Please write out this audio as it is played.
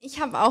Ich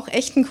habe auch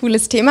echt ein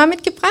cooles Thema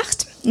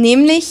mitgebracht,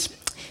 nämlich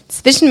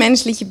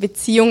zwischenmenschliche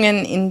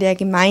Beziehungen in der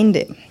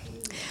Gemeinde.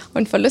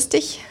 Und voll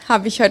lustig,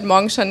 habe ich heute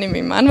Morgen schon dem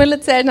Emanuel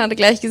erzählt und hat er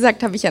gleich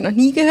gesagt, habe ich ja noch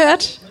nie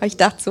gehört. Habe ich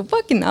gedacht, super,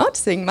 genau,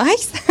 deswegen mache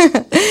ich's.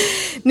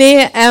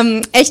 Nee,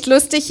 echt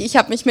lustig. Ich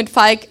habe mich mit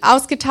Falk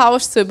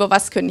ausgetauscht, so über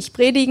was könnte ich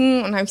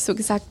predigen. Und habe ich so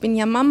gesagt, bin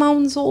ja Mama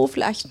und so,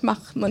 vielleicht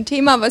machen wir ein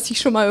Thema, was ich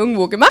schon mal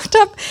irgendwo gemacht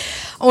habe.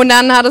 Und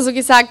dann hat er so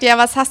gesagt, ja,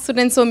 was hast du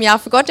denn so im Jahr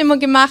für Gott immer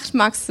gemacht?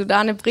 Magst du da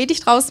eine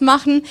Predigt draus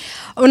machen?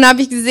 Und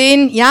habe ich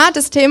gesehen, ja,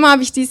 das Thema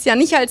habe ich dieses Jahr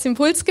nicht als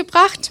Impuls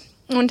gebracht.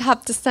 Und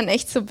habe das dann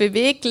echt so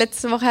bewegt.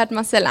 Letzte Woche hat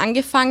Marcel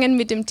angefangen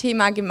mit dem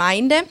Thema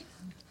Gemeinde.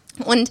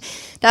 Und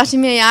dachte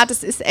mir, ja,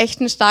 das ist echt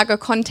ein starker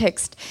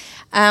Kontext.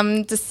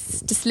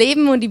 Das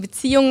Leben und die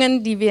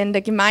Beziehungen, die wir in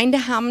der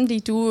Gemeinde haben,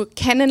 die du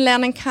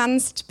kennenlernen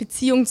kannst,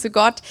 Beziehung zu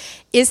Gott,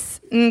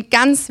 ist ein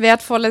ganz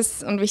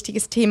wertvolles und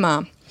wichtiges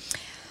Thema.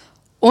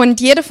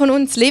 Und jeder von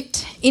uns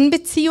lebt in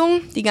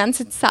Beziehung die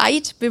ganze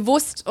Zeit,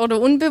 bewusst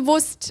oder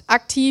unbewusst,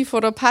 aktiv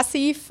oder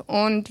passiv.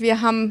 Und wir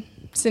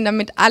sind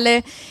damit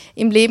alle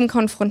im Leben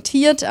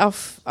konfrontiert,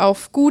 auf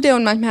gute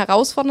und manchmal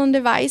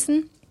herausfordernde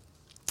Weisen.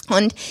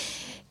 Und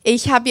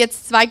ich habe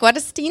jetzt 2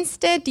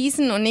 Gottesdienste,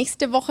 diesen und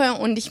nächste Woche,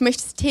 und ich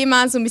möchte das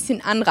Thema so ein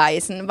bisschen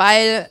anreißen,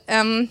 weil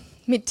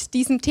mit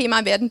diesem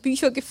Thema werden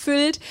Bücher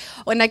gefüllt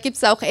und da gibt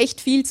es auch echt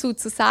viel zu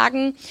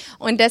sagen.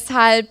 Und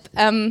deshalb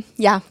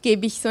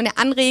gebe ich so eine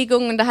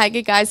Anregung und der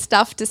Heilige Geist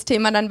darf das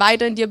Thema dann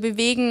weiter in dir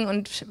bewegen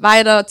und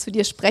weiter zu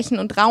dir sprechen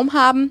und Raum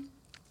haben.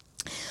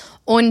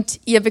 Und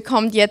ihr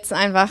bekommt jetzt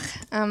einfach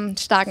einen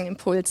starken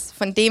Impuls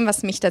von dem,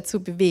 was mich dazu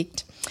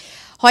bewegt.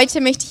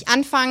 Heute möchte ich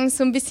anfangen,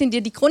 so ein bisschen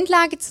dir die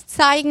Grundlage zu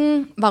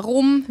zeigen,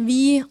 warum,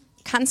 wie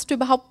kannst du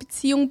überhaupt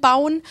Beziehung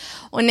bauen.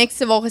 Und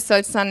nächste Woche soll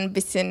es dann ein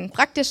bisschen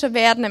praktischer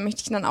werden. Da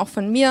möchte ich dann auch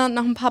von mir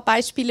noch ein paar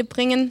Beispiele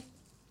bringen.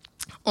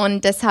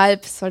 Und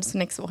deshalb sollst du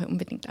nächste Woche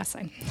unbedingt da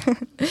sein.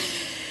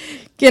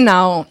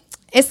 Genau.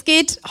 Es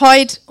geht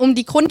heute um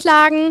die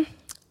Grundlagen,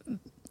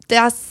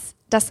 dass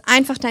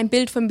einfach dein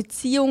Bild von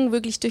Beziehungen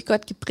wirklich durch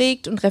Gott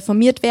geprägt und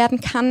reformiert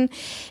werden kann.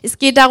 Es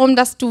geht darum,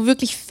 dass du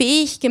wirklich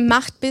fähig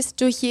gemacht bist,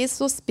 durch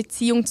Jesus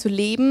Beziehung zu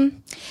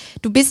leben.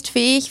 Du bist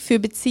fähig für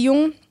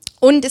Beziehung.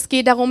 Und es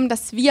geht darum,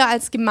 dass wir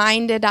als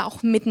Gemeinde da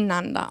auch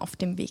miteinander auf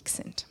dem Weg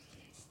sind.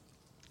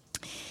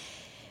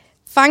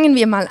 Fangen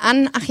wir mal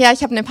an. Ach ja,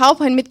 ich habe eine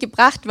PowerPoint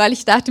mitgebracht, weil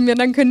ich dachte mir,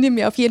 dann könnt ihr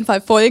mir auf jeden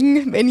Fall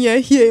folgen, wenn ihr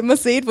hier immer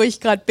seht, wo ich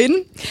gerade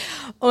bin.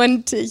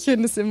 Und ich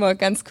finde es immer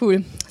ganz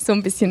cool, so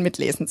ein bisschen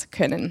mitlesen zu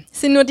können.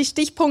 Es sind nur die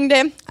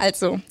Stichpunkte,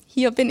 also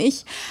hier bin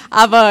ich,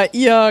 aber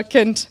ihr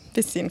könnt ein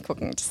bisschen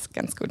gucken, das ist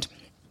ganz gut.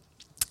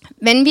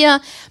 Wenn wir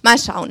mal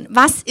schauen,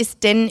 was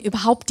ist denn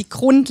überhaupt die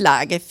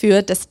Grundlage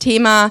für das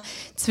Thema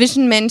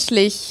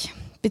zwischenmenschlich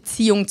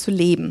Beziehung zu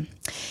leben?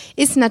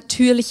 Ist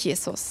natürlich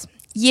Jesus.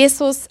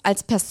 Jesus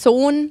als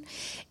Person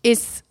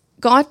ist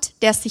Gott,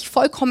 der sich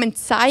vollkommen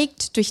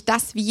zeigt durch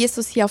das, wie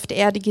Jesus hier auf der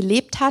Erde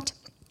gelebt hat.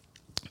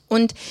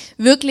 Und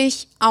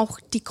wirklich auch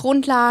die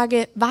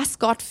Grundlage, was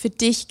Gott für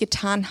dich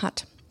getan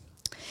hat.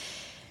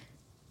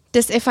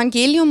 Das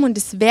Evangelium und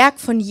das Werk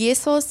von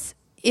Jesus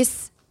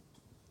ist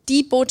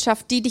die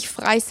Botschaft, die dich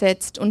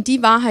freisetzt und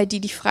die Wahrheit,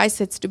 die dich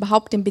freisetzt,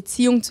 überhaupt in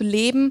Beziehung zu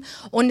leben.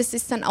 Und es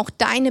ist dann auch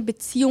deine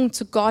Beziehung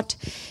zu Gott,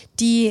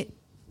 die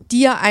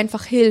dir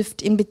einfach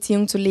hilft, in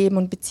Beziehung zu leben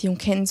und Beziehung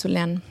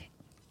kennenzulernen.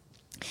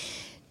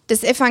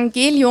 Das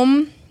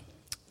Evangelium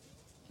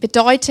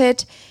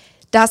bedeutet,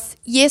 dass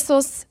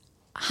Jesus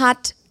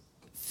hat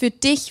für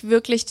dich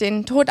wirklich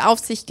den Tod auf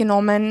sich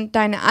genommen.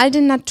 Deine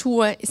alte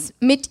Natur ist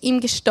mit ihm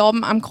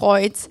gestorben am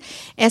Kreuz.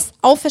 Er ist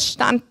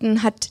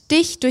auferstanden, hat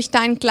dich durch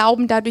deinen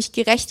Glauben dadurch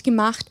gerecht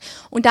gemacht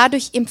und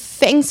dadurch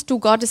empfängst du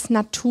Gottes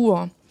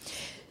Natur.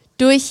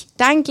 Durch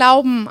dein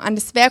Glauben an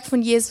das Werk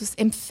von Jesus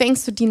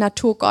empfängst du die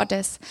Natur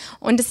Gottes.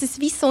 Und es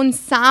ist wie so ein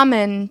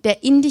Samen,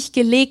 der in dich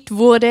gelegt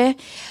wurde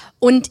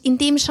und in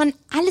dem schon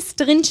alles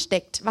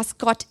drinsteckt, was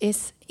Gott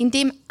ist. In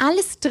dem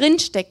alles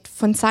drinsteckt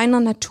von seiner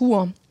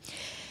Natur.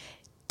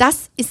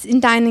 Das ist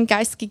in deinen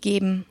Geist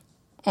gegeben.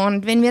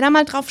 Und wenn wir da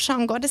mal drauf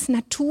schauen, Gottes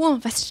Natur,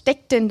 was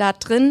steckt denn da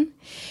drin?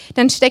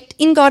 Dann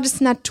steckt in Gottes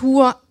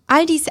Natur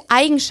all diese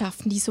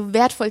Eigenschaften, die so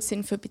wertvoll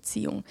sind für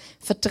Beziehungen.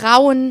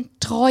 Vertrauen,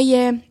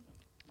 Treue,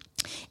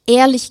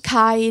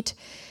 Ehrlichkeit,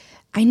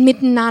 ein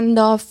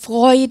Miteinander,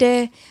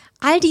 Freude.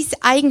 All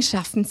diese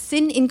Eigenschaften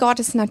sind in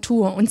Gottes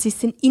Natur und sie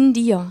sind in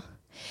dir.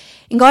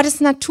 In Gottes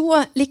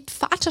Natur liegt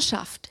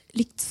Vaterschaft,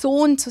 liegt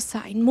Sohn zu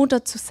sein,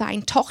 Mutter zu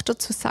sein, Tochter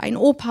zu sein,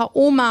 Opa,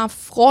 Oma,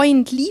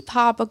 Freund,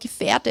 Liebhaber,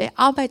 Gefährte,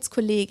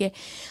 Arbeitskollege.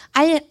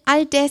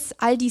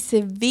 All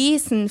diese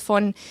Wesen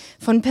von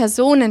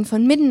Personen,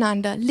 von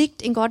Miteinander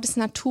liegt in Gottes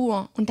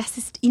Natur und das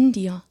ist in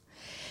dir.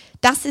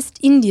 Das ist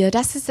in dir,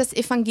 das ist das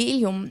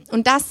Evangelium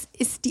und das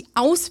ist die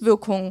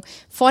Auswirkung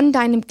von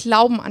deinem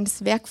Glauben an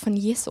das Werk von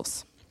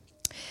Jesus.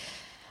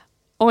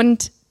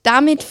 Und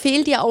damit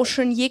fehlt dir auch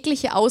schon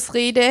jegliche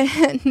Ausrede,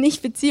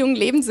 nicht Beziehungen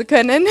leben zu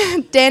können,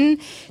 denn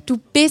du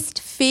bist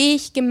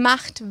fähig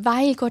gemacht,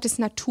 weil Gottes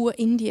Natur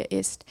in dir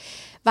ist,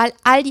 weil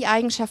all die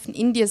Eigenschaften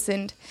in dir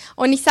sind.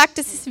 Und ich sage,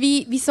 das ist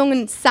wie so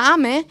ein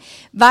Same,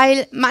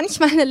 weil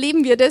manchmal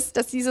erleben wir das,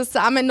 dass dieser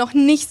Same noch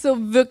nicht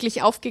so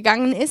wirklich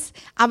aufgegangen ist,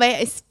 aber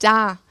er ist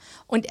da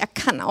und er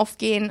kann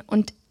aufgehen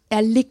und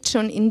er liegt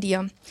schon in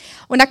dir.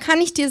 Und da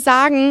kann ich dir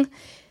sagen,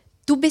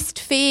 du bist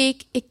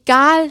fähig,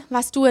 egal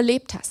was du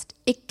erlebt hast,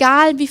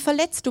 egal wie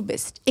verletzt du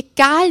bist,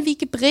 egal wie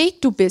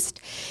geprägt du bist,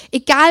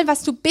 egal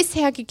was du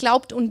bisher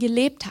geglaubt und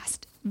gelebt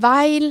hast,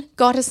 weil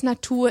Gottes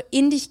Natur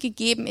in dich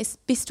gegeben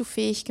ist, bist du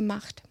fähig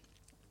gemacht.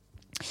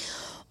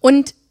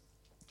 Und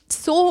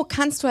so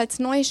kannst du als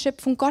neue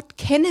Schöpfung Gott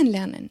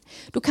kennenlernen.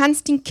 Du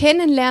kannst ihn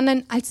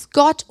kennenlernen als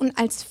Gott und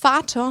als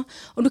Vater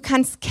und du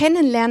kannst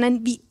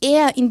kennenlernen, wie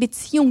er in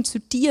Beziehung zu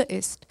dir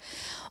ist.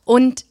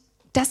 Und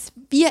dass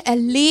wir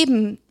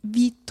erleben,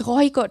 wie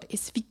treu Gott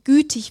ist, wie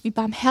gütig, wie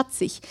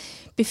barmherzig,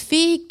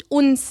 befähigt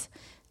uns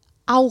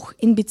auch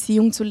in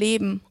Beziehung zu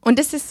leben. Und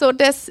das ist so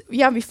das,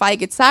 ja, wie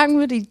Falk jetzt sagen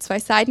würde, die zwei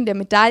Seiten der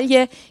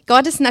Medaille.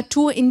 Gottes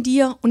Natur in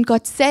dir und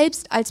Gott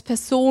selbst als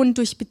Person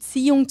durch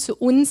Beziehung zu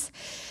uns,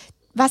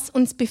 was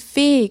uns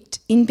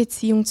befähigt, in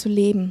Beziehung zu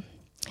leben.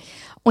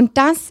 Und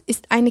das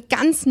ist eine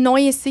ganz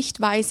neue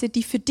Sichtweise,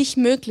 die für dich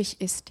möglich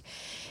ist.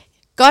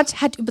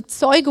 Gott hat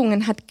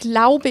Überzeugungen, hat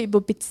Glaube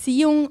über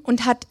Beziehung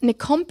und hat eine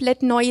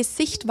komplett neue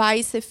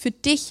Sichtweise für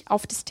dich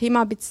auf das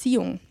Thema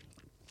Beziehung.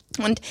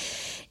 Und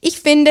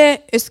ich finde,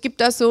 es gibt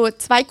da so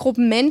zwei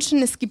Gruppen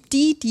Menschen. Es gibt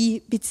die,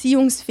 die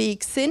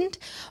beziehungsfähig sind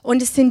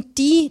und es sind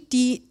die,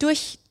 die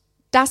durch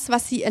das,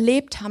 was sie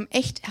erlebt haben,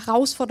 echt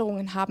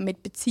Herausforderungen haben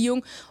mit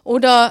Beziehung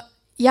oder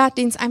ja,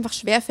 denen es einfach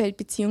schwerfällt,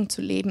 Beziehung zu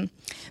leben.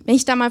 Wenn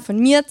ich da mal von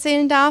mir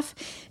erzählen darf,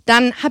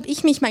 dann habe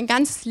ich mich mein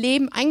ganzes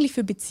Leben eigentlich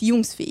für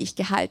beziehungsfähig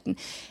gehalten.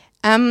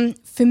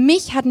 Für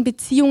mich hatten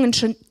Beziehungen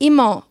schon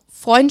immer,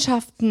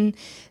 Freundschaften,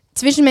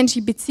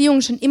 zwischenmenschliche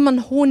Beziehungen schon immer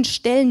einen hohen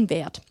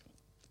Stellenwert.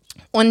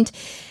 Und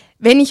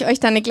wenn ich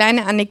euch da eine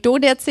kleine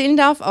Anekdote erzählen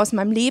darf aus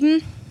meinem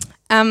Leben,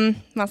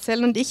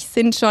 Marcel und ich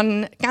sind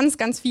schon ganz,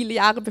 ganz viele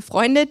Jahre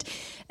befreundet.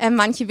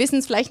 Manche wissen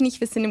es vielleicht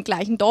nicht, wir sind im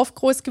gleichen Dorf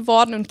groß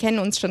geworden und kennen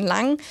uns schon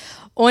lang.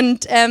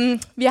 Und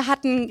wir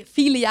hatten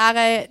viele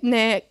Jahre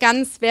eine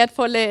ganz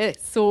wertvolle,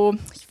 so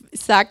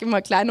ich sage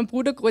immer kleiner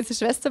Bruder, große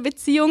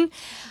Schwester-Beziehung.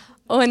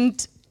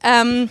 Und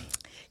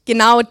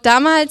genau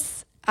damals,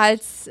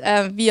 als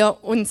wir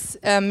uns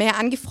mehr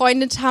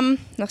angefreundet haben,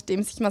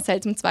 nachdem sich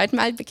Marcel zum zweiten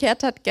Mal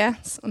bekehrt hat, gell,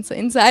 das ist unser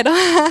Insider,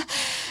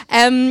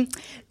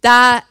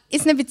 da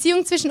ist eine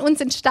Beziehung zwischen uns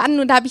entstanden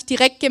und da habe ich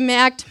direkt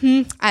gemerkt,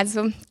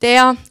 also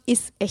der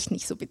ist echt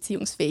nicht so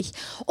beziehungsfähig.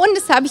 Und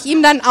das habe ich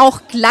ihm dann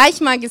auch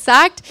gleich mal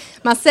gesagt,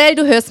 Marcel,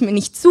 du hörst mir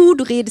nicht zu,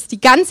 du redest die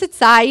ganze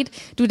Zeit,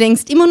 du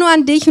denkst immer nur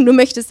an dich und du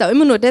möchtest auch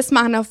immer nur das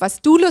machen, auf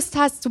was du Lust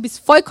hast, du bist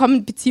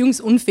vollkommen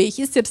beziehungsunfähig,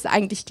 ist dir das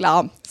eigentlich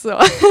klar? So.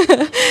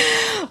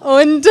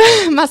 Und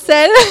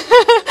Marcel,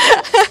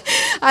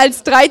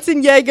 als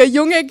 13-jähriger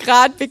Junge,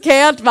 gerade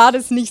bekehrt, war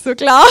das nicht so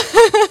klar.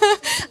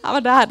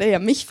 Aber da hat er ja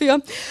mich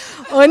für.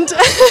 Und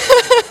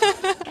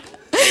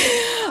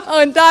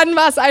dann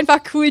war es einfach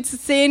cool zu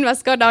sehen,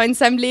 was Gott auch in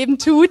seinem Leben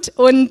tut.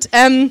 Und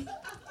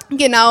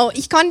genau,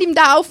 ich konnte ihm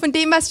da auch von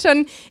dem, was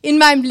schon in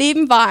meinem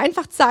Leben war,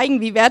 einfach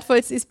zeigen, wie wertvoll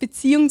es ist,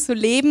 Beziehungen zu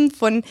leben,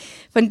 von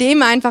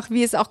dem einfach,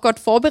 wie es auch Gott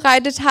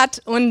vorbereitet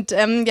hat. Und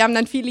wir haben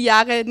dann viele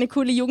Jahre eine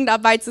coole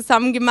Jugendarbeit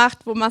zusammen gemacht,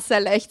 wo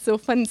Marcel echt so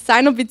von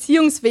seiner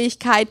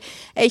Beziehungsfähigkeit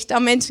echt auch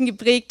Menschen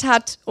geprägt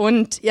hat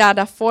und ja,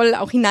 da voll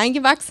auch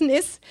hineingewachsen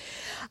ist.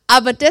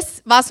 Aber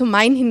das war so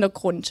mein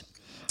Hintergrund.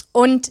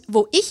 Und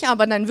wo ich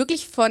aber dann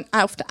wirklich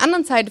auf der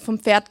anderen Seite vom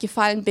Pferd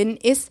gefallen bin,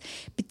 ist,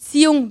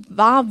 Beziehung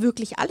war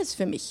wirklich alles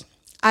für mich.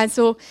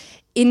 Also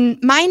in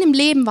meinem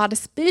Leben war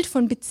das Bild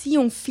von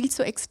Beziehung viel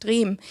zu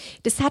extrem.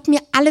 Das hat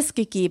mir alles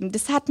gegeben.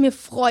 Das hat mir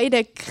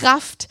Freude,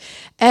 Kraft,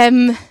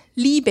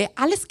 Liebe,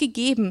 alles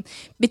gegeben.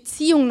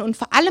 Beziehungen und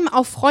vor allem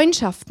auch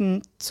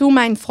Freundschaften zu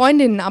meinen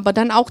Freundinnen, aber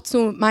dann auch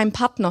zu meinem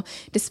Partner.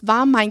 Das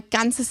war mein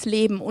ganzes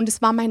Leben und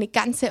es war meine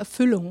ganze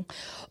Erfüllung.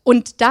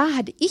 Und da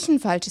hatte ich ein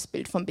falsches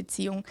Bild von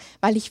Beziehung,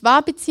 weil ich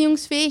war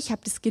beziehungsfähig, ich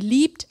habe das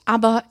geliebt,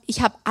 aber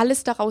ich habe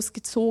alles daraus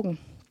gezogen.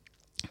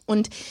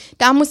 Und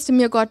da musste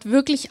mir Gott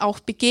wirklich auch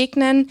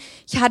begegnen.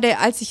 Ich hatte,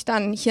 als ich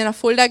dann hier nach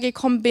Fulda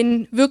gekommen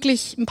bin,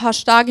 wirklich ein paar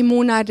starke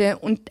Monate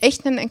und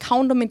echt einen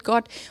Encounter mit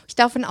Gott. Ich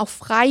davon auch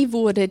frei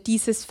wurde,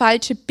 dieses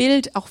falsche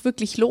Bild auch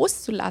wirklich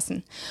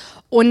loszulassen.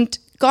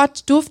 Und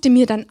Gott durfte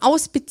mir dann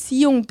aus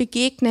Beziehung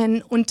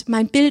begegnen und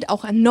mein Bild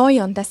auch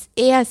erneuern, dass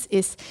er es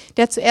ist,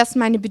 der zuerst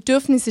meine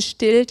Bedürfnisse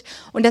stillt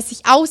und dass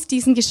ich aus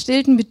diesen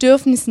gestillten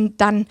Bedürfnissen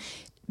dann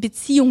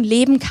Beziehung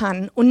leben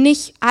kann und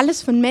nicht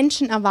alles von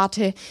Menschen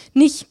erwarte,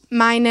 nicht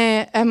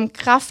meine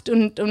Kraft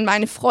und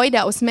meine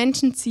Freude aus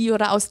Menschen ziehe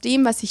oder aus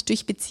dem, was ich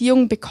durch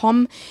Beziehung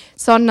bekomme,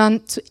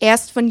 sondern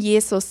zuerst von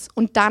Jesus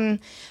und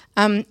dann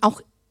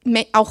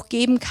auch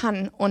geben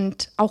kann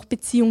und auch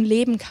Beziehung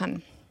leben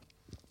kann.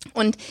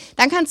 Und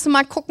dann kannst du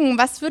mal gucken,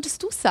 was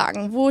würdest du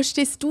sagen? Wo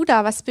stehst du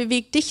da? Was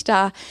bewegt dich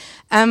da?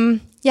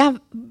 ja,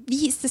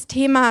 wie ist das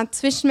Thema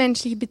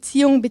zwischenmenschliche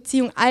Beziehung,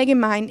 Beziehung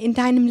allgemein in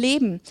deinem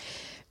Leben?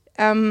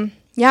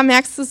 Ja,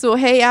 merkst du so,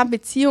 hey, ja,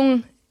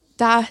 Beziehung,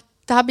 da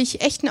habe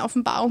ich echt eine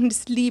Offenbarung,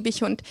 das liebe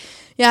ich und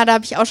ja, da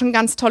habe ich auch schon ein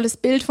ganz tolles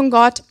Bild von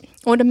Gott.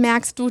 Oder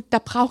merkst du, da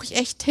brauche ich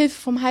echt Hilfe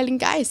vom Heiligen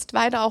Geist,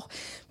 weiter auch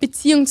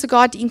Beziehung zu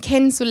Gott, ihn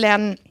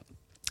kennenzulernen,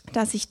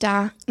 dass ich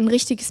da ein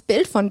richtiges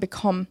Bild von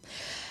bekomme.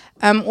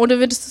 Oder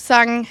würdest du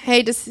sagen,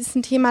 hey, das ist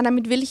ein Thema,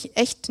 damit will ich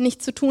echt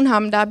nichts zu tun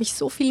haben. Da habe ich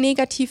so viele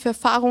negative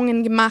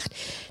Erfahrungen gemacht,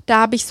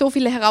 da habe ich so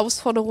viele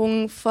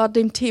Herausforderungen, vor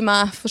dem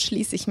Thema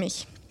verschließe ich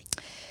mich.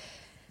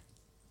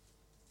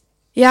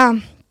 Ja,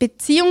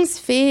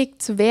 beziehungsfähig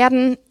zu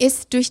werden,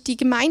 ist durch die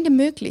Gemeinde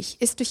möglich,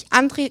 ist durch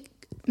andere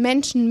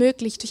Menschen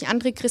möglich, durch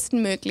andere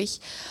Christen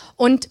möglich.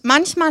 Und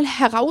manchmal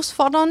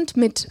herausfordernd,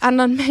 mit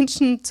anderen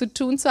Menschen zu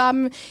tun zu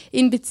haben,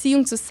 in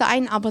Beziehung zu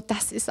sein, aber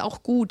das ist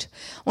auch gut.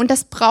 Und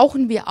das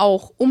brauchen wir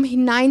auch, um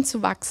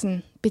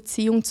hineinzuwachsen,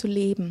 Beziehung zu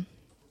leben.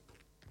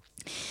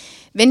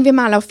 Wenn wir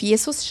mal auf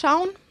Jesus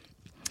schauen,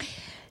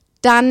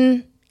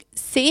 dann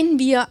sehen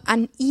wir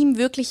an ihm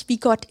wirklich, wie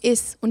Gott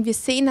ist. Und wir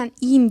sehen an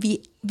ihm,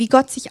 wie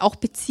Gott sich auch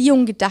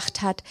Beziehung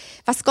gedacht hat,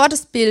 was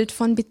Gottes Bild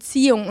von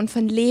Beziehung und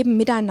von Leben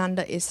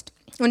miteinander ist.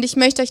 Und ich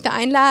möchte euch da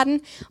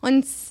einladen,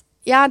 uns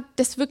ja,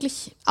 das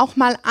wirklich auch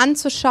mal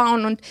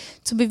anzuschauen und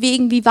zu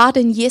bewegen, wie war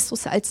denn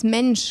Jesus als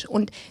Mensch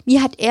und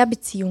wie hat er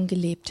Beziehung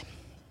gelebt.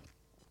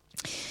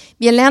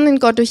 Wir lernen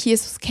Gott durch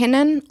Jesus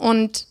kennen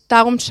und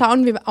darum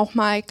schauen wir auch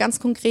mal ganz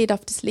konkret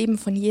auf das Leben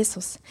von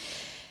Jesus.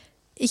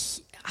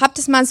 Ich habe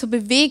das mal so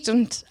bewegt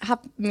und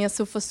habe mir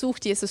so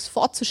versucht, Jesus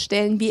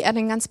vorzustellen, wie er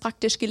denn ganz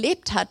praktisch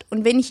gelebt hat.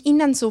 Und wenn ich ihn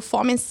dann so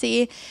vor mir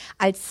sehe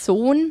als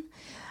Sohn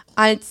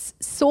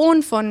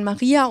von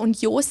Maria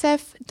und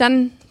Josef,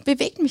 dann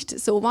bewegt mich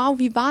das so, wow,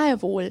 wie war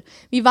er wohl?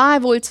 Wie war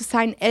er wohl zu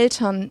seinen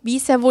Eltern? Wie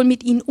ist er wohl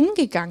mit ihnen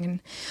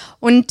umgegangen?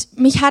 Und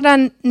mich hat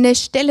dann eine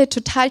Stelle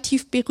total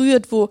tief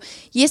berührt, wo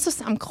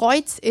Jesus am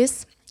Kreuz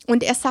ist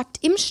und er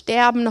sagt im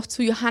Sterben noch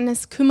zu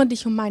Johannes, kümmere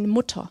dich um meine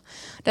Mutter.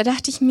 Da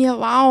dachte ich mir,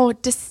 wow,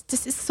 das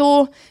ist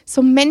so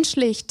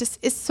menschlich, das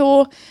ist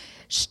so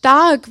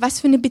stark, was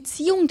für eine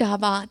Beziehung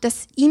da war,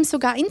 dass ihm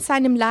sogar in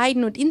seinem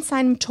Leiden und in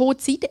seinem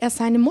Tod sieht er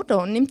seine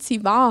Mutter und nimmt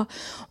sie wahr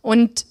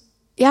und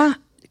ja,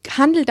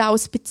 handelt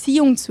aus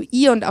Beziehung zu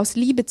ihr und aus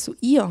Liebe zu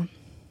ihr.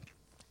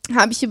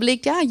 Habe ich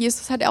überlegt, ja,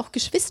 Jesus hatte auch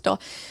Geschwister,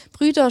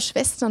 Brüder,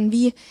 Schwestern,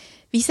 wie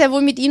ist er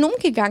wohl mit ihnen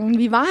umgegangen?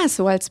 Wie war er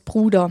so als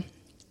Bruder?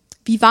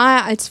 Wie war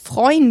er als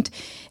Freund?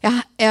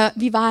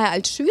 Wie war er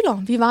als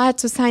Schüler? Wie war er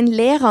zu seinen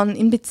Lehrern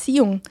in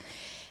Beziehung?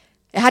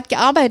 Er hat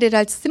gearbeitet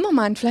als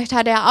Zimmermann, vielleicht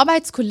hatte er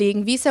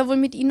Arbeitskollegen. Wie ist er wohl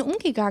mit ihnen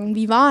umgegangen?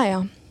 Wie war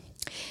er?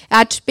 Er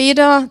hat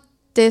später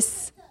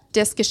das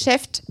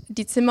Geschäft,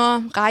 die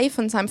Zimmerei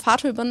von seinem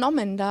Vater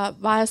übernommen. Da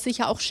war er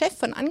sicher auch Chef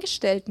von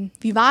Angestellten.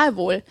 Wie war er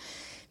wohl?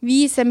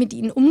 Wie ist er mit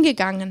ihnen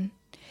umgegangen?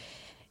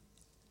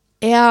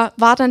 Er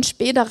war dann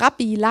später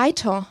Rabbi,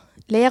 Leiter,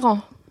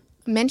 Lehrer.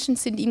 Menschen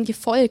sind ihm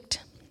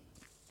gefolgt.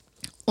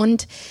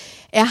 Und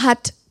er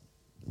hat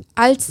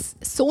als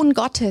Sohn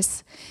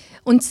Gottes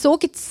uns so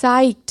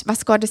gezeigt,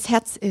 was Gottes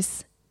Herz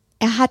ist.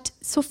 Er hat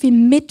so viel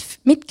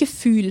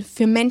Mitgefühl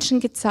für Menschen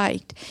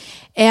gezeigt.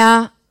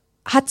 Er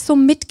hat so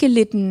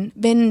mitgelitten,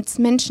 wenn es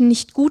Menschen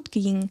nicht gut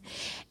ging.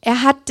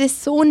 Er hatte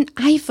so einen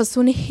Eifer,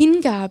 so eine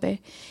Hingabe.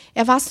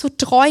 Er war so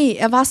treu,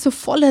 er war so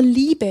voller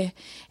Liebe.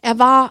 Er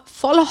war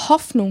voller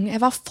Hoffnung,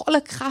 er war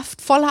voller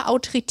Kraft, voller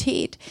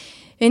Autorität.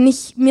 Wenn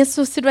ich mir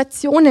so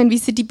Situationen, wie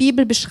sie die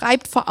Bibel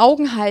beschreibt, vor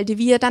Augen halte,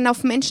 wie er dann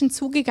auf Menschen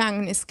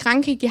zugegangen ist,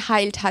 Kranke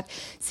geheilt hat,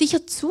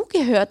 sicher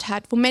zugehört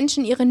hat, wo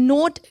Menschen ihre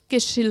Not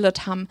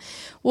geschildert haben,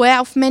 wo er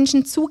auf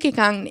Menschen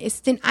zugegangen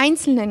ist, den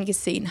Einzelnen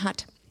gesehen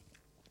hat.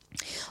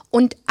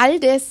 Und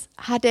all das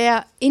hat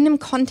er in einem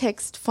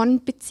Kontext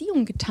von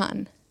Beziehung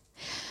getan.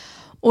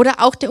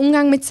 Oder auch der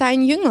Umgang mit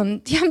seinen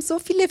Jüngern. Die haben so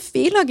viele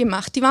Fehler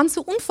gemacht, die waren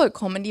so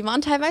unvollkommen, die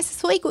waren teilweise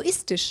so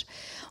egoistisch.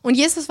 Und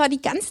Jesus war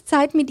die ganze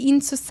Zeit mit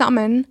ihnen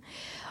zusammen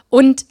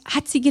und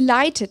hat sie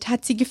geleitet,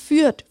 hat sie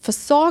geführt,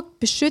 versorgt,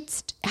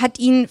 beschützt, er hat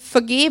ihnen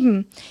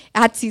vergeben,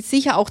 er hat sie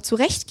sicher auch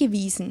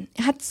zurechtgewiesen,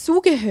 er hat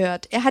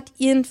zugehört, er hat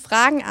ihren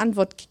Fragen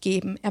Antwort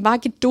gegeben, er war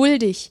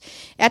geduldig,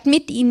 er hat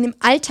mit ihnen im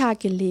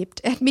Alltag gelebt,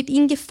 er hat mit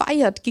ihnen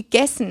gefeiert,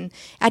 gegessen,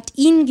 er hat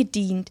ihnen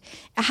gedient,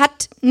 er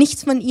hat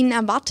nichts von ihnen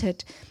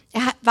erwartet,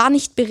 war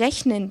nicht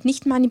berechnend,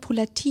 nicht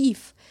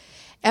manipulativ.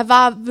 Er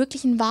war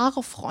wirklich ein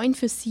wahrer Freund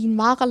für sie, ein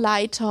wahrer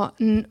Leiter,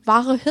 ein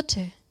wahrer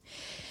Hirte.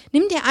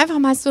 Nimm dir einfach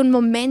mal so einen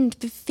Moment,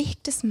 beweg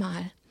das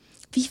mal.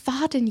 Wie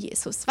war denn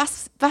Jesus?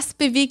 Was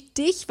bewegt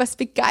dich? Was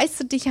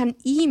begeistert dich an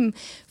ihm,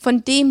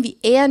 von dem, wie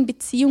er in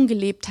Beziehung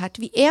gelebt hat,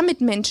 wie er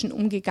mit Menschen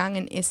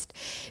umgegangen ist,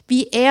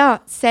 wie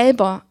er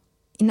selber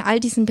in all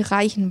diesen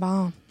Bereichen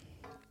war?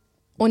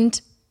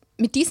 Und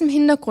mit diesem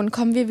Hintergrund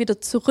kommen wir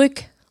wieder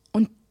zurück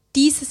und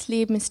dieses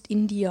Leben ist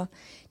in dir.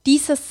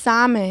 Dieser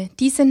Same,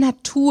 diese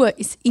Natur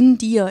ist in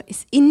dir,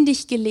 ist in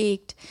dich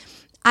gelegt.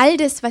 All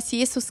das, was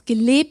Jesus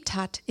gelebt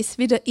hat, ist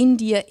wieder in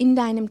dir, in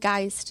deinem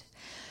Geist.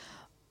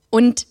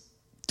 Und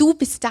Du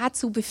bist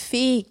dazu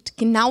befähigt,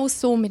 genau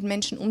so mit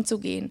Menschen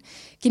umzugehen.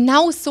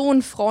 Genau so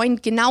ein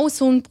Freund, genau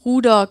so ein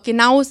Bruder,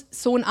 genau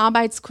so ein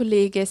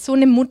Arbeitskollege, so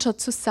eine Mutter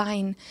zu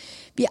sein,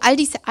 wie all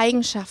diese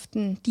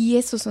Eigenschaften, die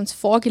Jesus uns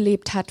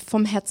vorgelebt hat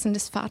vom Herzen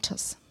des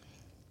Vaters.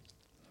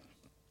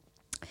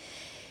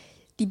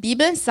 Die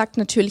Bibel sagt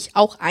natürlich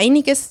auch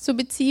einiges zu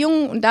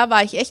Beziehungen und da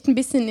war ich echt ein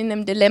bisschen in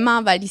einem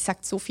Dilemma, weil die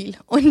sagt so viel.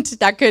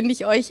 Und da könnte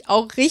ich euch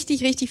auch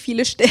richtig, richtig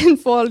viele Stellen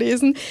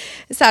vorlesen.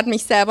 Es hat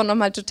mich selber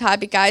nochmal total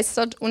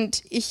begeistert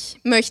und ich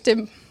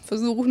möchte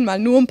versuchen, mal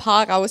nur ein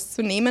paar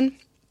rauszunehmen.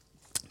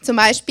 Zum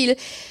Beispiel,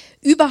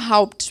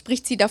 überhaupt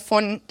spricht sie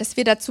davon, dass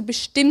wir dazu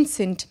bestimmt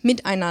sind,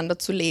 miteinander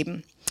zu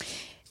leben.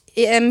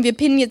 Wir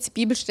pinnen jetzt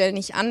die Bibelstellen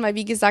nicht an, weil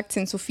wie gesagt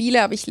sind so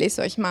viele, aber ich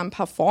lese euch mal ein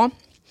paar vor.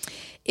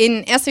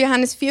 In 1.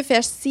 Johannes 4,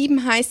 Vers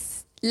 7 heißt,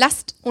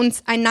 lasst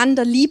uns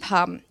einander lieb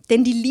haben,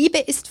 denn die Liebe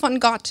ist von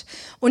Gott.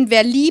 Und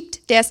wer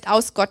liebt, der ist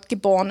aus Gott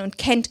geboren und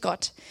kennt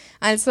Gott.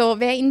 Also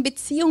wer in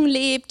Beziehung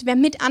lebt, wer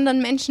mit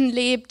anderen Menschen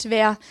lebt,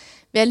 wer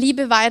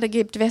Liebe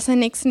weitergibt, wer seinen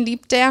Nächsten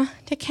liebt, der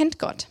kennt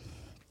Gott.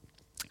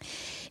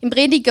 Im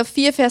Prediger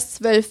 4, Vers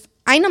 12,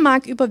 einer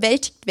mag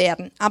überwältigt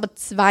werden, aber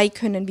zwei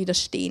können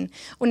widerstehen.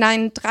 Und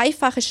eine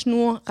dreifache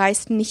Schnur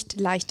reißt nicht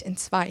leicht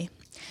entzwei.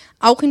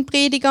 Auch in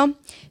Prediger,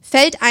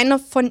 fällt einer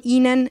von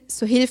ihnen,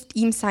 so hilft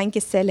ihm sein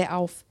Geselle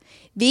auf.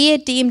 Wehe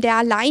dem, der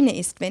alleine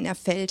ist, wenn er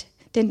fällt,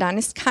 denn dann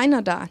ist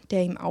keiner da,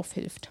 der ihm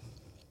aufhilft.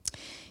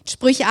 In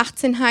Sprüche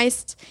 18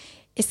 heißt,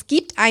 es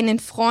gibt einen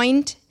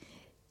Freund,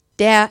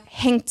 der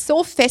hängt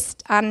so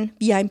fest an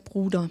wie ein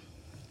Bruder.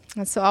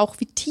 Also auch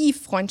wie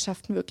tief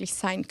Freundschaften wirklich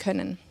sein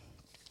können.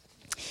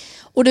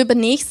 Oder über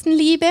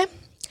Nächstenliebe.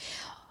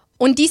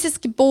 Und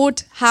dieses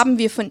Gebot haben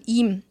wir von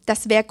ihm,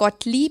 dass wer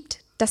Gott liebt,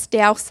 dass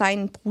der auch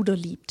seinen Bruder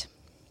liebt.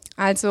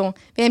 Also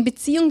wer in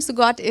Beziehung zu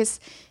Gott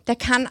ist, der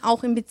kann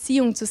auch in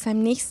Beziehung zu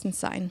seinem Nächsten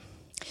sein.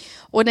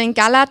 Oder in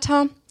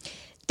Galater,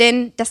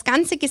 denn das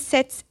ganze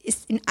Gesetz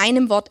ist in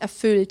einem Wort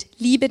erfüllt,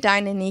 liebe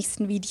deinen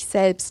Nächsten wie dich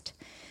selbst.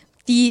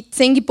 Die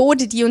 10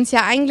 Gebote, die uns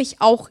ja eigentlich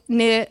auch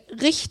eine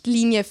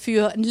Richtlinie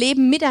für ein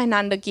Leben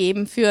miteinander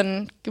geben, für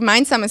ein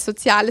gemeinsames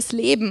soziales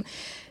Leben,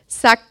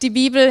 sagt die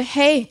Bibel,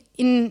 hey,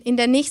 in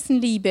der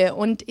Nächstenliebe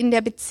und in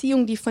der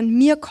Beziehung, die von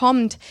mir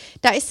kommt,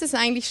 da ist es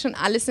eigentlich schon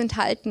alles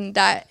enthalten.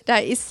 Da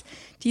ist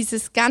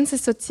dieses ganze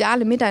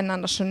soziale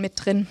Miteinander schon mit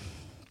drin.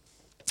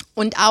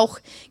 Und auch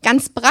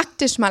ganz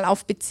praktisch mal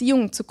auf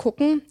Beziehungen zu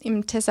gucken,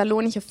 im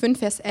Thessalonicher 5,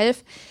 Vers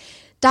 11,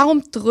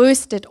 darum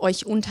tröstet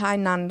euch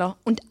untereinander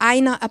und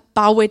einer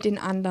erbaue den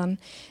anderen,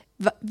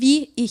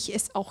 wie ich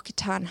es auch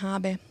getan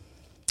habe.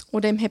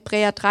 Oder im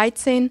Hebräer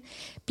 13,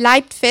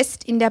 bleibt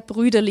fest in der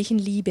brüderlichen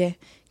Liebe.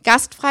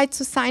 Gastfrei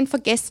zu sein,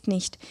 vergesst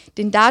nicht,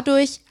 denn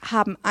dadurch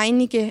haben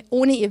einige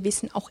ohne ihr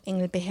Wissen auch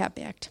Engel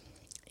beherbergt.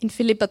 In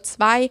Philipper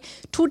 2,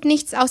 tut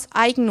nichts aus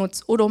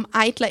Eigennutz oder um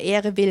eitler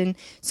Ehre willen,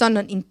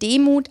 sondern in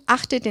Demut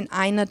achtet den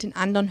einer den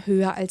anderen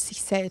höher als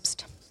sich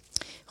selbst.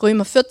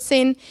 Römer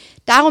 14,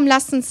 darum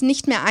lasst uns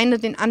nicht mehr einer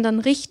den anderen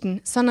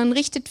richten, sondern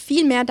richtet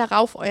vielmehr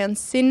darauf euren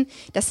Sinn,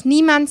 dass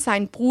niemand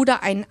seinen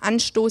Bruder einen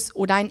Anstoß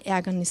oder ein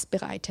Ärgernis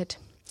bereitet.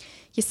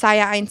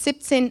 Jesaja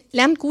 1,17,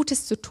 lernt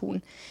Gutes zu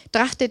tun,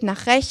 trachtet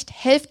nach Recht,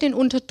 helft den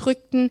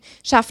Unterdrückten,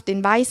 schafft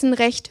den Weisen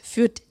Recht,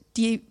 führt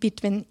die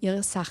Witwen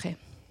ihre Sache.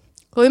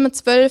 Römer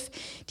 12,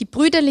 die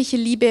brüderliche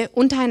Liebe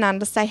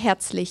untereinander sei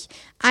herzlich,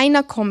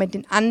 einer komme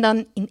den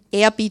anderen in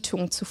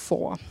Ehrerbietung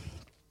zuvor.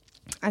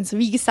 Also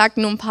wie gesagt,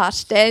 nur ein paar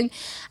Stellen,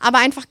 aber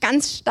einfach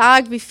ganz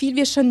stark, wie viel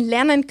wir schon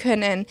lernen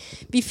können,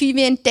 wie viel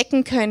wir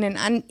entdecken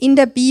können in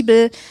der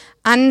Bibel,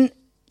 an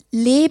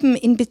Leben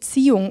in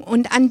Beziehung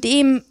und an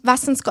dem,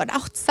 was uns Gott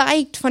auch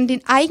zeigt von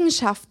den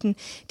Eigenschaften,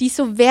 die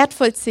so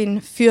wertvoll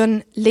sind für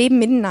ein Leben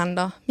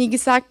miteinander. Wie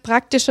gesagt,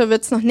 praktischer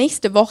wird es noch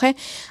nächste Woche,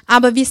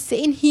 aber wir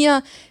sehen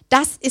hier,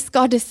 das ist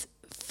Gottes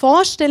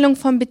Vorstellung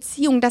von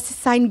Beziehung, das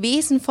ist sein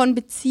Wesen von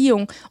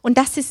Beziehung und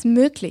das ist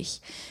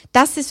möglich.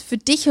 Das ist für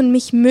dich und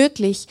mich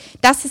möglich.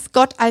 Das ist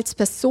Gott als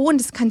Person,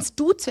 das kannst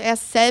du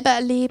zuerst selber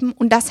erleben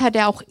und das hat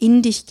er auch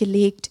in dich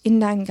gelegt, in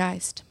deinen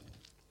Geist.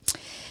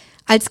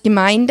 Als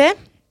Gemeinde,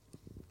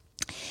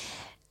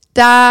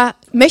 da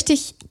möchte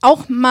ich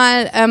auch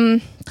mal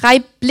 3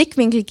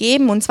 Blickwinkel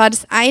geben. Und zwar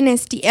das eine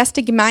ist die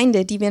erste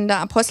Gemeinde, die wir in der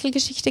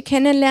Apostelgeschichte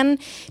kennenlernen.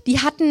 Die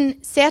hatten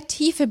sehr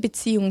tiefe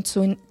Beziehungen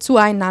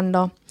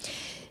zueinander.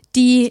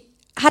 Die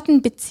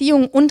hatten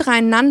Beziehungen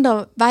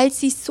untereinander, weil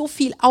sie so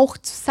viel auch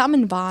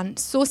zusammen waren,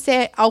 so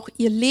sehr auch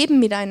ihr Leben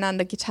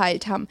miteinander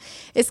geteilt haben.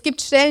 Es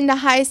gibt Stellen,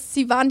 da heißt,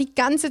 sie waren die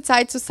ganze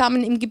Zeit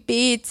zusammen im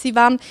Gebet, sie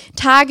waren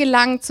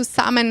tagelang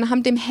zusammen,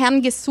 haben dem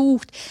Herrn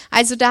gesucht.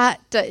 Also klar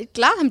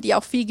haben die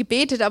auch viel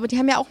gebetet, aber die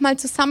haben ja auch mal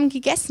zusammen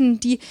gegessen.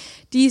 Die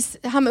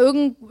haben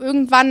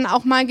irgendwann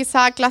auch mal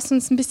gesagt, lass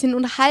uns ein bisschen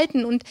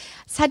unterhalten. Und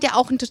es hat ja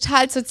auch ein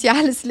total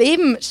soziales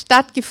Leben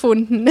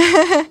stattgefunden.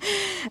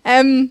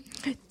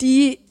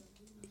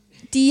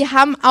 Die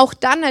haben auch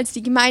dann, als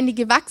die Gemeinde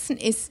gewachsen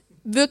ist,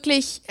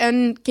 wirklich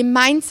ein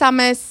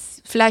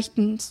gemeinsames, vielleicht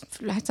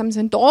haben sie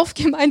ein Dorf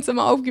gemeinsam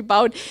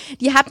aufgebaut.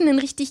 Die hatten ein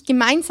richtig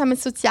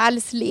gemeinsames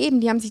soziales Leben.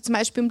 Die haben sich zum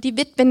Beispiel um die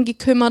Witwen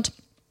gekümmert.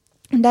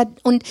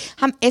 und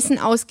haben Essen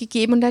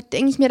ausgegeben. Und da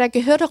denke ich mir, da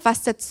gehört doch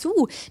was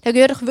dazu. Da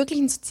gehört doch wirklich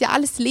ein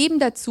soziales Leben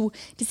dazu,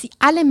 dass sie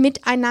alle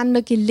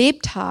miteinander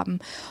gelebt haben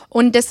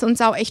und das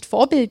uns auch echt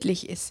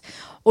vorbildlich ist.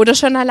 Oder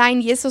schon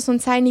allein Jesus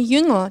und seine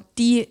Jünger,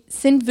 die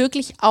sind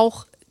wirklich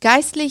auch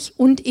geistlich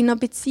und in einer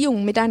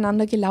Beziehung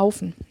miteinander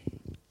gelaufen.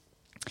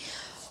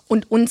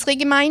 Und unsere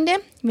Gemeinde,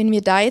 wenn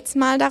wir da jetzt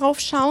mal darauf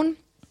schauen,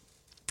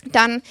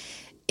 dann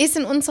ist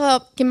in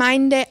unserer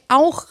Gemeinde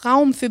auch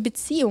Raum für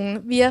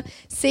Beziehungen. Wir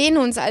sehen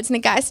uns als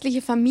eine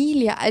geistliche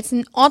Familie, als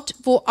einen Ort,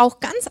 wo auch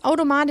ganz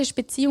automatisch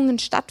Beziehungen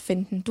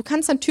stattfinden. Du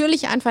kannst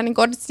natürlich einfach in den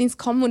Gottesdienst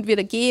kommen und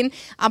wieder gehen,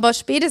 aber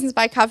spätestens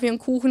bei Kaffee und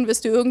Kuchen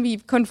wirst du irgendwie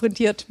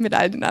konfrontiert mit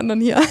all den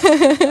anderen hier.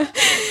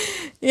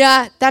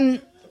 Ja,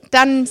 dann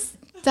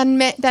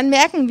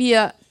merken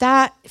wir,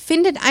 da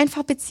findet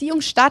einfach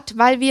Beziehung statt,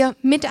 weil wir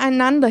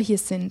miteinander hier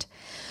sind.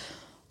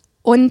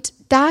 Und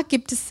da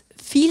gibt es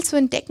viel zu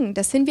entdecken,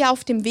 da sind wir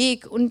auf dem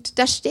Weg und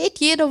da steht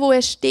jeder, wo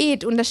er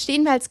steht und da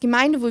stehen wir als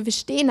Gemeinde, wo wir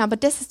stehen, aber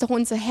das ist doch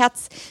unser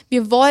Herz.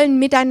 Wir wollen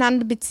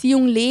miteinander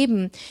Beziehung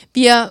leben.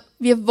 Wir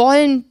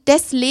wollen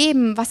das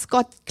leben, was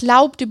Gott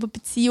glaubt über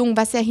Beziehung,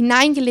 was er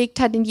hineingelegt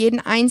hat in jeden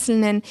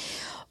Einzelnen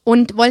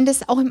und wollen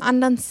das auch im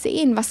anderen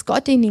sehen, was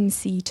Gott in ihm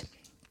sieht.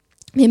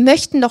 Wir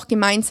möchten doch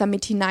gemeinsam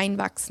mit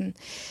hineinwachsen.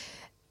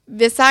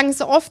 Wir sagen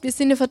so oft, wir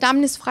sind eine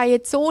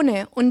verdammnisfreie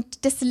Zone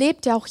und das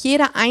lebt ja auch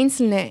jeder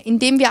Einzelne,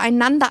 indem wir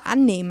einander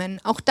annehmen,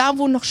 auch da,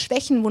 wo noch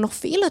Schwächen, wo noch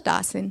Fehler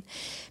da sind.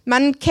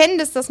 Man kennt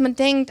es, dass man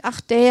denkt,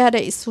 ach der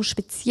ist so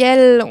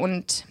speziell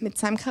und mit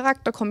seinem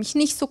Charakter komme ich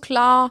nicht so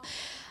klar.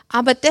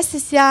 Aber das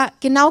ist ja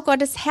genau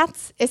Gottes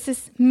Herz. Es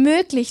ist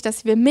möglich,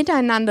 dass wir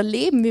miteinander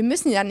leben. Wir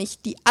müssen ja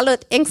nicht die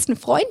allerengsten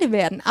Freunde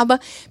werden, aber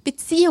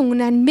Beziehungen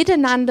und ein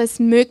Miteinander ist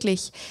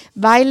möglich,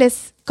 weil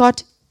es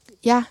Gott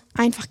ja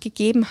einfach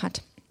gegeben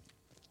hat.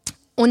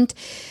 Und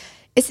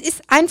es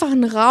ist einfach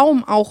ein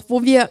Raum auch,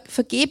 wo wir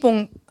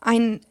Vergebung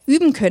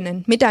üben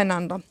können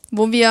miteinander,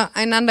 wo wir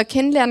einander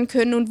kennenlernen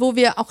können und wo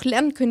wir auch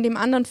lernen können, dem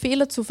anderen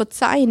Fehler zu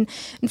verzeihen,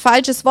 ein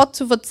falsches Wort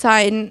zu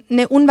verzeihen,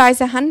 eine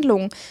unweise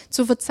Handlung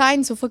zu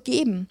verzeihen, zu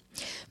vergeben,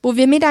 wo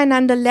wir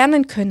miteinander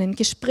lernen können,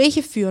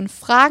 Gespräche führen,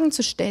 Fragen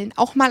zu stellen,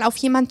 auch mal auf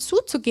jemanden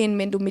zuzugehen,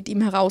 wenn du mit ihm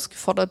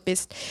herausgefordert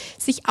bist,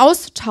 sich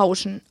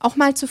auszutauschen, auch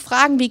mal zu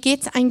fragen, wie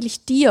geht's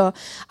eigentlich dir,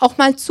 auch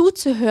mal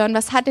zuzuhören,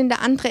 was hat denn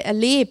der andere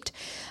erlebt,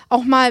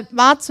 auch mal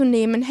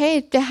wahrzunehmen,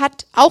 hey, der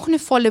hat auch eine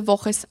volle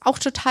Woche, ist auch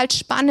total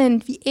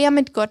spannend, wie er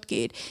mit Gott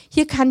geht.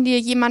 Hier kann dir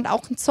jemand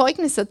auch ein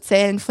Zeugnis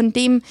erzählen von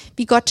dem,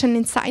 wie Gott schon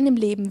in seinem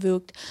Leben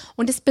wirkt.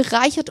 Und es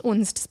bereichert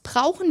uns, das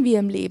brauchen wir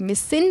im Leben. Wir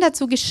sind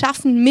dazu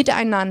geschaffen,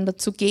 miteinander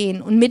zu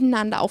gehen und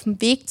miteinander auf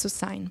dem Weg zu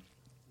sein.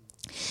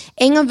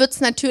 Enger wird es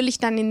natürlich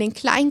dann in den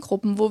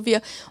Kleingruppen, wo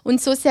wir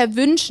uns so sehr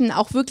wünschen,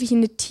 auch wirklich in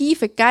eine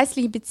tiefe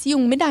geistliche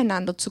Beziehung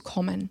miteinander zu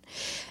kommen.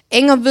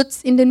 Enger wird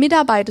es in den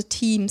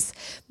Mitarbeiterteams,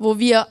 wo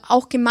wir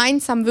auch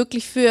gemeinsam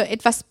wirklich für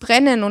etwas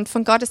brennen und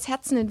von Gottes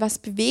Herzen etwas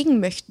bewegen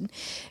möchten.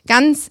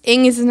 Ganz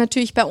eng ist es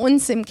natürlich bei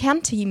uns im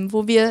Kernteam,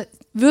 wo wir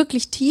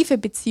wirklich tiefe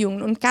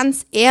Beziehungen und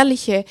ganz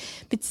ehrliche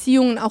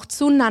Beziehungen auch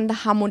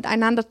zueinander haben und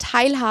einander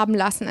teilhaben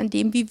lassen an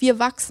dem, wie wir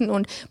wachsen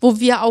und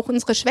wo wir auch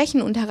unsere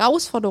Schwächen und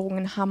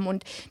Herausforderungen haben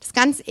und das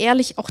ganz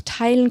ehrlich auch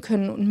teilen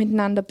können und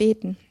miteinander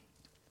beten.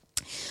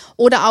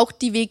 Oder auch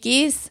die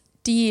WGs,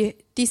 die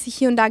sich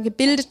hier und da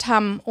gebildet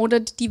haben oder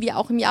die wir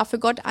auch im Jahr für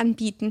Gott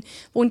anbieten,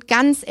 wo ein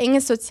ganz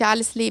enges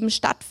soziales Leben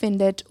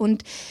stattfindet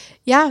und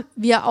ja,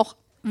 wir auch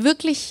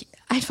wirklich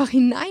einfach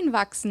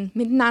hineinwachsen,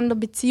 miteinander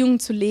Beziehungen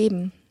zu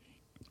leben.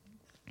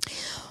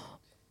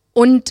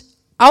 Und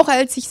auch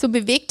als ich so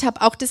bewegt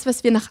habe, auch das,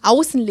 was wir nach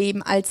außen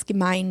leben als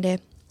Gemeinde.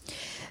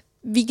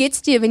 Wie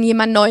geht's dir, wenn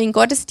jemand neu in den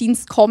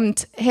Gottesdienst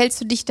kommt? Hältst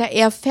du dich da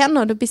eher fern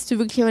oder bist du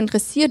wirklich auch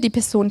interessiert, die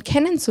Person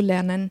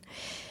kennenzulernen?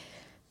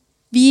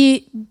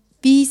 Wie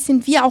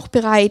sind wir auch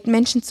bereit,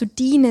 Menschen zu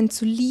dienen,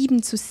 zu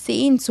lieben, zu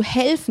sehen, zu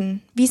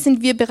helfen? Wie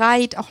sind wir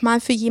bereit, auch mal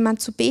für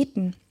jemanden zu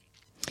beten?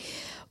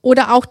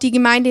 Oder auch die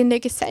Gemeinde in der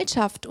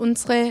Gesellschaft,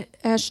 unsere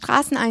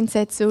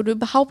Straßeneinsätze oder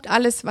überhaupt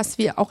alles, was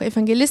wir auch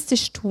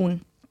evangelistisch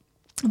tun.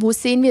 Wo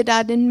sehen wir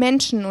da den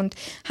Menschen und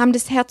haben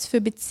das Herz für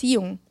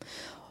Beziehung?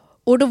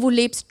 Oder wo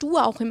lebst du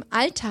auch im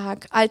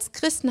Alltag als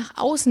Christ nach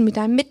außen mit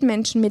deinem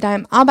Mitmenschen, mit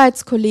deinem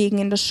Arbeitskollegen,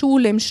 in der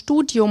Schule, im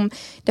Studium,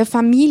 der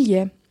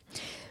Familie?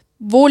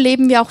 Wo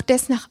leben wir auch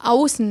das nach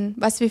außen,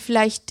 was wir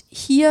vielleicht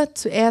hier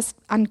zuerst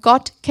an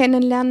Gott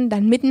kennenlernen,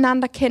 dann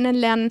miteinander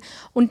kennenlernen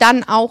und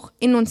dann auch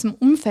in unserem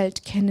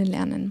Umfeld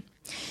kennenlernen?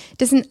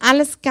 Das sind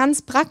alles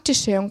ganz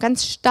praktische und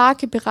ganz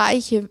starke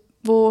Bereiche,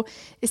 wo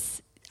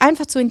es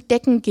einfach zu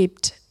entdecken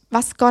gibt,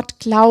 was Gott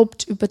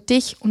glaubt über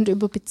dich und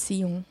über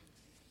Beziehung.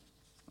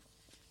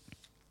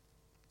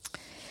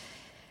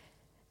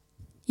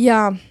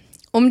 Ja,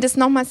 um das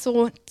nochmal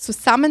so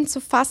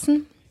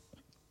zusammenzufassen,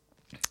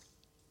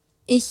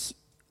 ich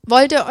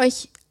wollte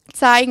euch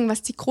zeigen,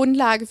 was die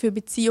Grundlage für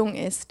Beziehung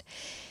ist.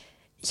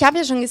 Ich habe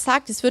ja schon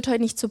gesagt, es wird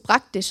heute nicht so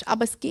praktisch,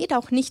 aber es geht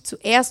auch nicht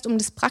zuerst um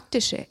das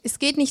Praktische. Es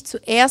geht nicht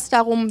zuerst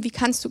darum, wie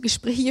kannst du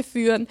Gespräche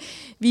führen,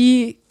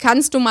 wie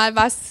kannst du mal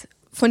was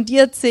von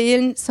dir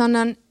erzählen,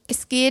 sondern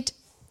es geht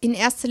in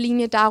erster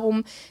Linie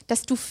darum,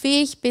 dass du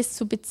fähig bist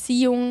zu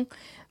Beziehungen,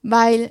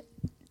 weil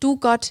du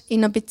Gott in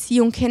einer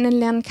Beziehung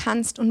kennenlernen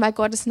kannst und weil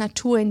Gottes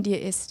Natur in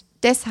dir ist.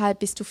 Deshalb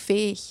bist du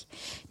fähig.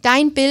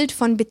 Dein Bild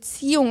von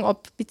Beziehung,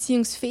 ob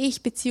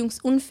beziehungsfähig,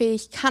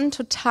 beziehungsunfähig, kann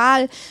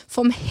total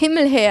vom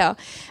Himmel her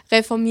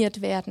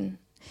reformiert werden.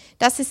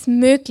 Das ist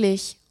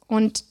möglich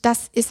und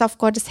das ist auf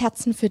Gottes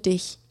Herzen für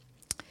dich.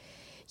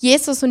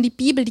 Jesus und die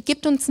Bibel, die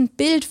gibt uns ein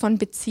Bild von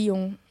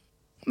Beziehung.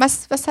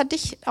 Was hat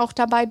dich auch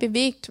dabei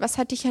bewegt? Was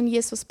hat dich an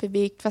Jesus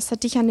bewegt? Was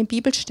hat dich an den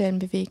Bibelstellen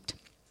bewegt?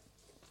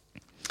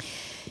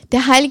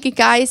 Der Heilige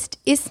Geist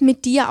ist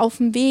mit dir auf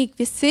dem Weg.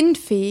 Wir sind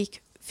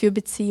fähig für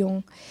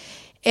Beziehung.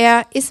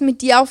 Er ist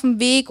mit dir auf dem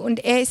Weg und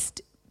er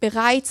ist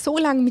bereit, so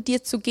lange mit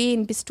dir zu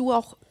gehen, bis du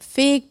auch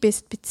fähig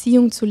bist,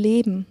 Beziehung zu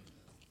leben.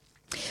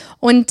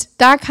 Und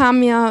da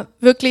kam mir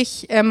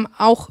wirklich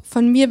auch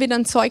von mir wieder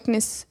ein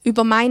Zeugnis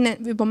über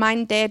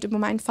meinen Dad, über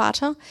meinen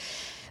Vater,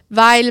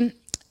 weil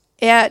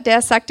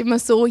der sagt immer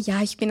so,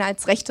 ja, ich bin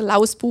als rechter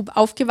Lausbub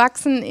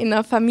aufgewachsen in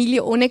einer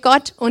Familie ohne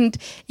Gott und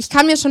ich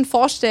kann mir schon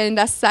vorstellen,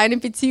 dass seine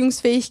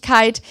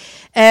Beziehungsfähigkeit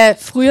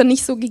früher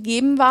nicht so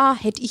gegeben war,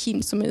 hätte ich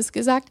ihm zumindest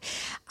gesagt,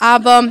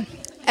 aber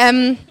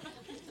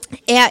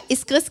er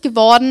ist Christ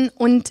geworden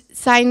und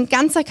sein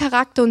ganzer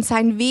Charakter und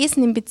sein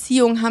Wesen in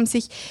Beziehung haben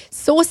sich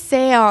so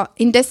sehr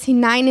in das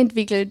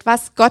hineinentwickelt,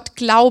 was Gott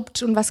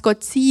glaubt und was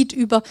Gott sieht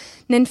über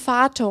einen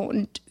Vater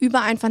und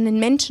über einfach einen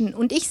Menschen.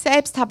 Und ich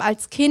selbst habe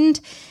als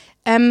Kind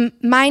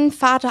meinen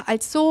Vater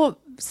als so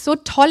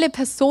tolle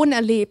Person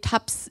erlebt,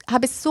 habe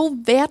es so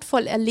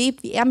wertvoll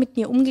erlebt, wie er mit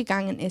mir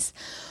umgegangen ist.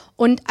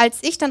 Und als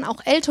ich dann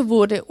auch älter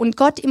wurde und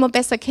Gott immer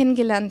besser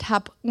kennengelernt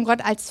habe und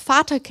Gott als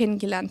Vater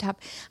kennengelernt habe,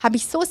 habe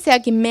ich so sehr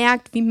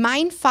gemerkt, wie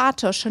mein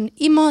Vater schon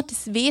immer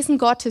das Wesen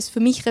Gottes für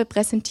mich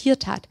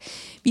repräsentiert hat.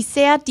 Wie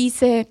sehr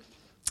diese,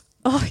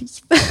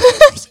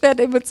 ich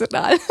werde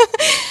emotional,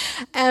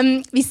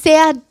 wie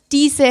sehr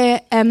diese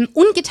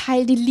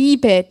ungeteilte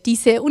Liebe,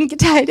 diese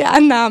ungeteilte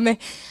Annahme,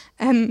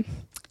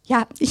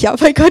 ich auch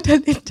bei Gott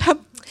erlebt habe.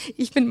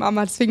 Ich bin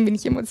Mama, deswegen bin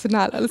ich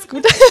emotional, alles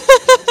gut.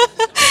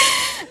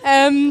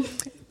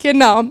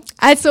 Genau,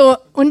 also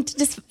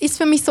und das ist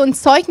für mich so ein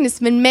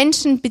Zeugnis, wenn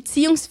Menschen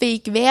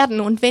beziehungsfähig werden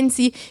und wenn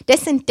sie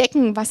das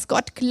entdecken, was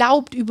Gott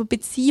glaubt über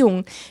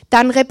Beziehung,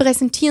 dann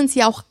repräsentieren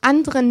sie auch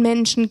anderen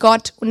Menschen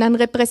Gott und dann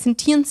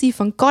repräsentieren sie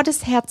von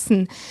Gottes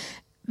Herzen,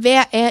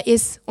 wer er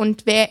ist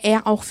und wer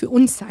er auch für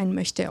uns sein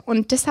möchte.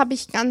 Und das habe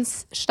ich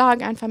ganz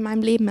stark einfach in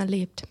meinem Leben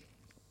erlebt.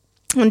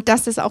 Und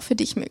das ist auch für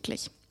dich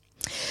möglich.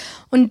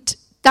 Und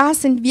da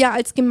sind wir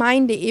als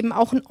Gemeinde eben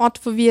auch ein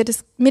Ort, wo wir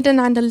das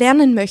miteinander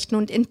lernen möchten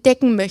und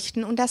entdecken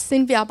möchten. Und das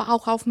sind wir aber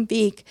auch auf dem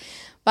Weg,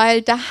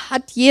 weil da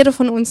hat jeder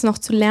von uns noch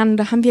zu lernen,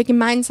 da haben wir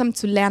gemeinsam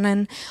zu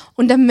lernen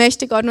und da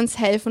möchte Gott uns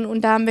helfen und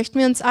da möchten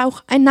wir uns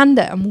auch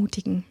einander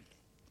ermutigen.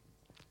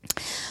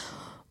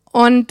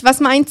 Und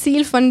was mein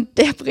Ziel von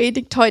der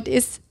Predigt heute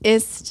ist,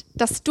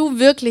 dass du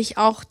wirklich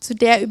auch zu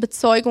der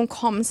Überzeugung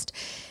kommst,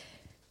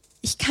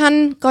 ich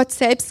kann Gott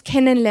selbst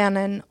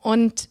kennenlernen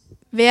und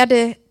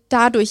werde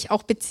dadurch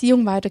auch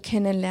Beziehung weiter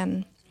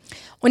kennenlernen.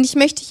 Und ich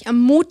möchte dich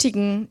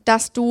ermutigen,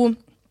 dass du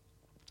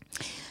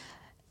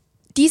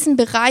diesen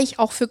Bereich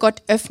auch für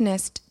Gott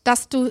öffnest,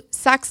 dass du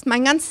sagst,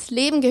 mein ganzes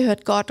Leben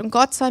gehört Gott und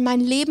Gott soll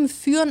mein Leben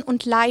führen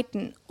und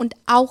leiten und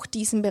auch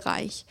diesen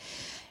Bereich.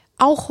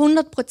 Auch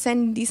 100%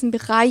 in diesen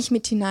Bereich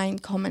mit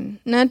hineinkommen.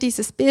 Ne,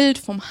 dieses Bild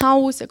vom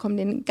Haus, er kommt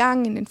in den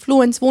Gang, in den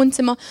Flur, ins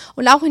Wohnzimmer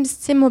und auch in das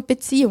Zimmer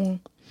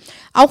Beziehung.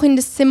 Auch in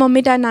das Zimmer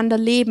miteinander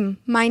leben,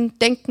 mein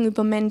Denken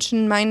über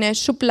Menschen, meine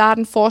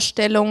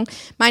Schubladenvorstellung,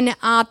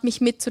 meine Art,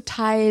 mich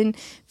mitzuteilen,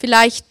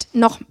 vielleicht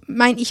noch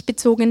mein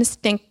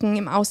ich-bezogenes Denken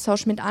im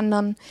Austausch mit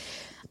anderen.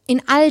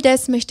 In all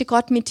das möchte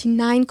Gott mit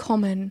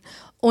hineinkommen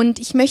und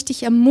ich möchte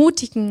dich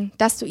ermutigen,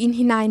 dass du ihn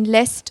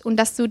hineinlässt und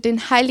dass du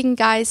den Heiligen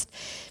Geist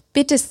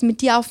bittest,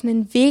 mit dir auf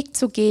einen Weg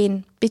zu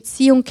gehen,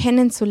 Beziehung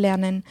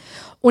kennenzulernen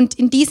und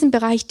in diesem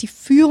Bereich die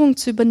Führung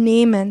zu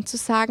übernehmen, zu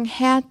sagen,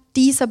 Herr,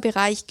 dieser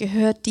Bereich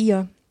gehört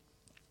dir.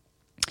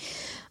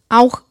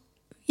 Auch,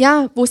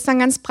 wo es dann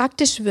ganz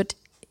praktisch wird,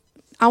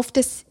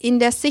 in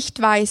der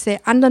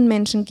Sichtweise anderen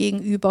Menschen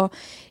gegenüber,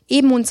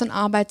 eben unseren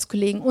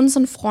Arbeitskollegen,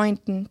 unseren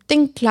Freunden,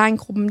 den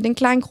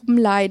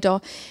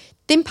Kleingruppenleiter,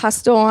 dem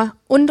Pastor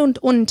und.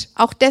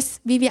 Auch das,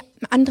 wie wir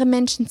andere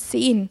Menschen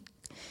sehen,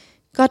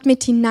 Gott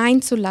mit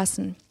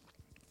hineinzulassen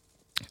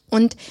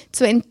und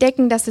zu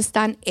entdecken, dass es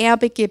da ein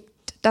Erbe gibt,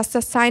 dass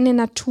das seine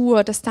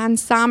Natur, dass da ein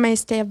Same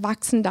ist, der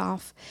wachsen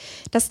darf,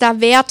 dass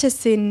da Werte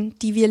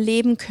sind, die wir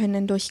leben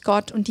können durch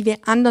Gott und die wir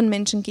anderen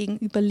Menschen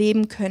gegenüber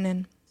leben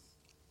können.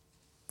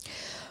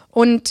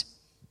 Und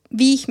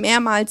wie ich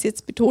mehrmals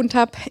jetzt betont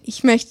habe,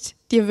 ich möchte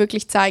dir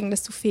wirklich zeigen,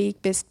 dass du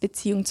fähig bist,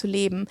 Beziehung zu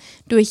leben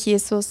durch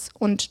Jesus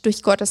und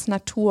durch Gottes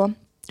Natur,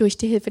 durch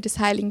die Hilfe des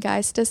Heiligen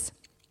Geistes.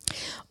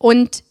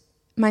 Und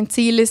mein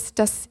Ziel ist,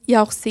 dass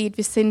ihr auch seht,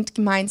 wir sind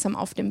gemeinsam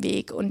auf dem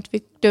Weg und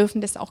wir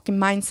dürfen das auch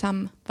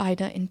gemeinsam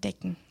weiter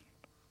entdecken.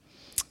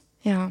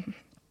 Ja.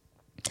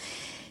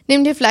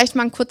 Nimm dir vielleicht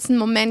mal einen kurzen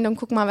Moment und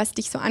guck mal, was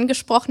dich so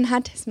angesprochen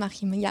hat. Das mache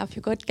ich immer ja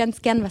für Gott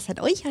ganz gern. Was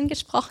hat euch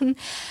angesprochen?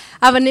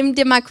 Aber nimm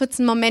dir mal kurz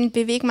einen Moment,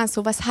 beweg mal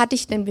so, was hat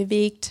dich denn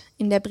bewegt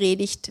in der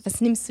Predigt?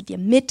 Was nimmst du dir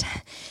mit?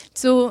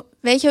 Zu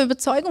welcher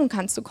Überzeugung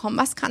kannst du kommen?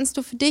 Was kannst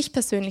du für dich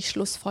persönlich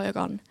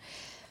schlussfolgern?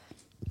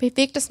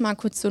 Beweg das mal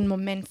kurz so einen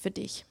Moment für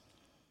dich.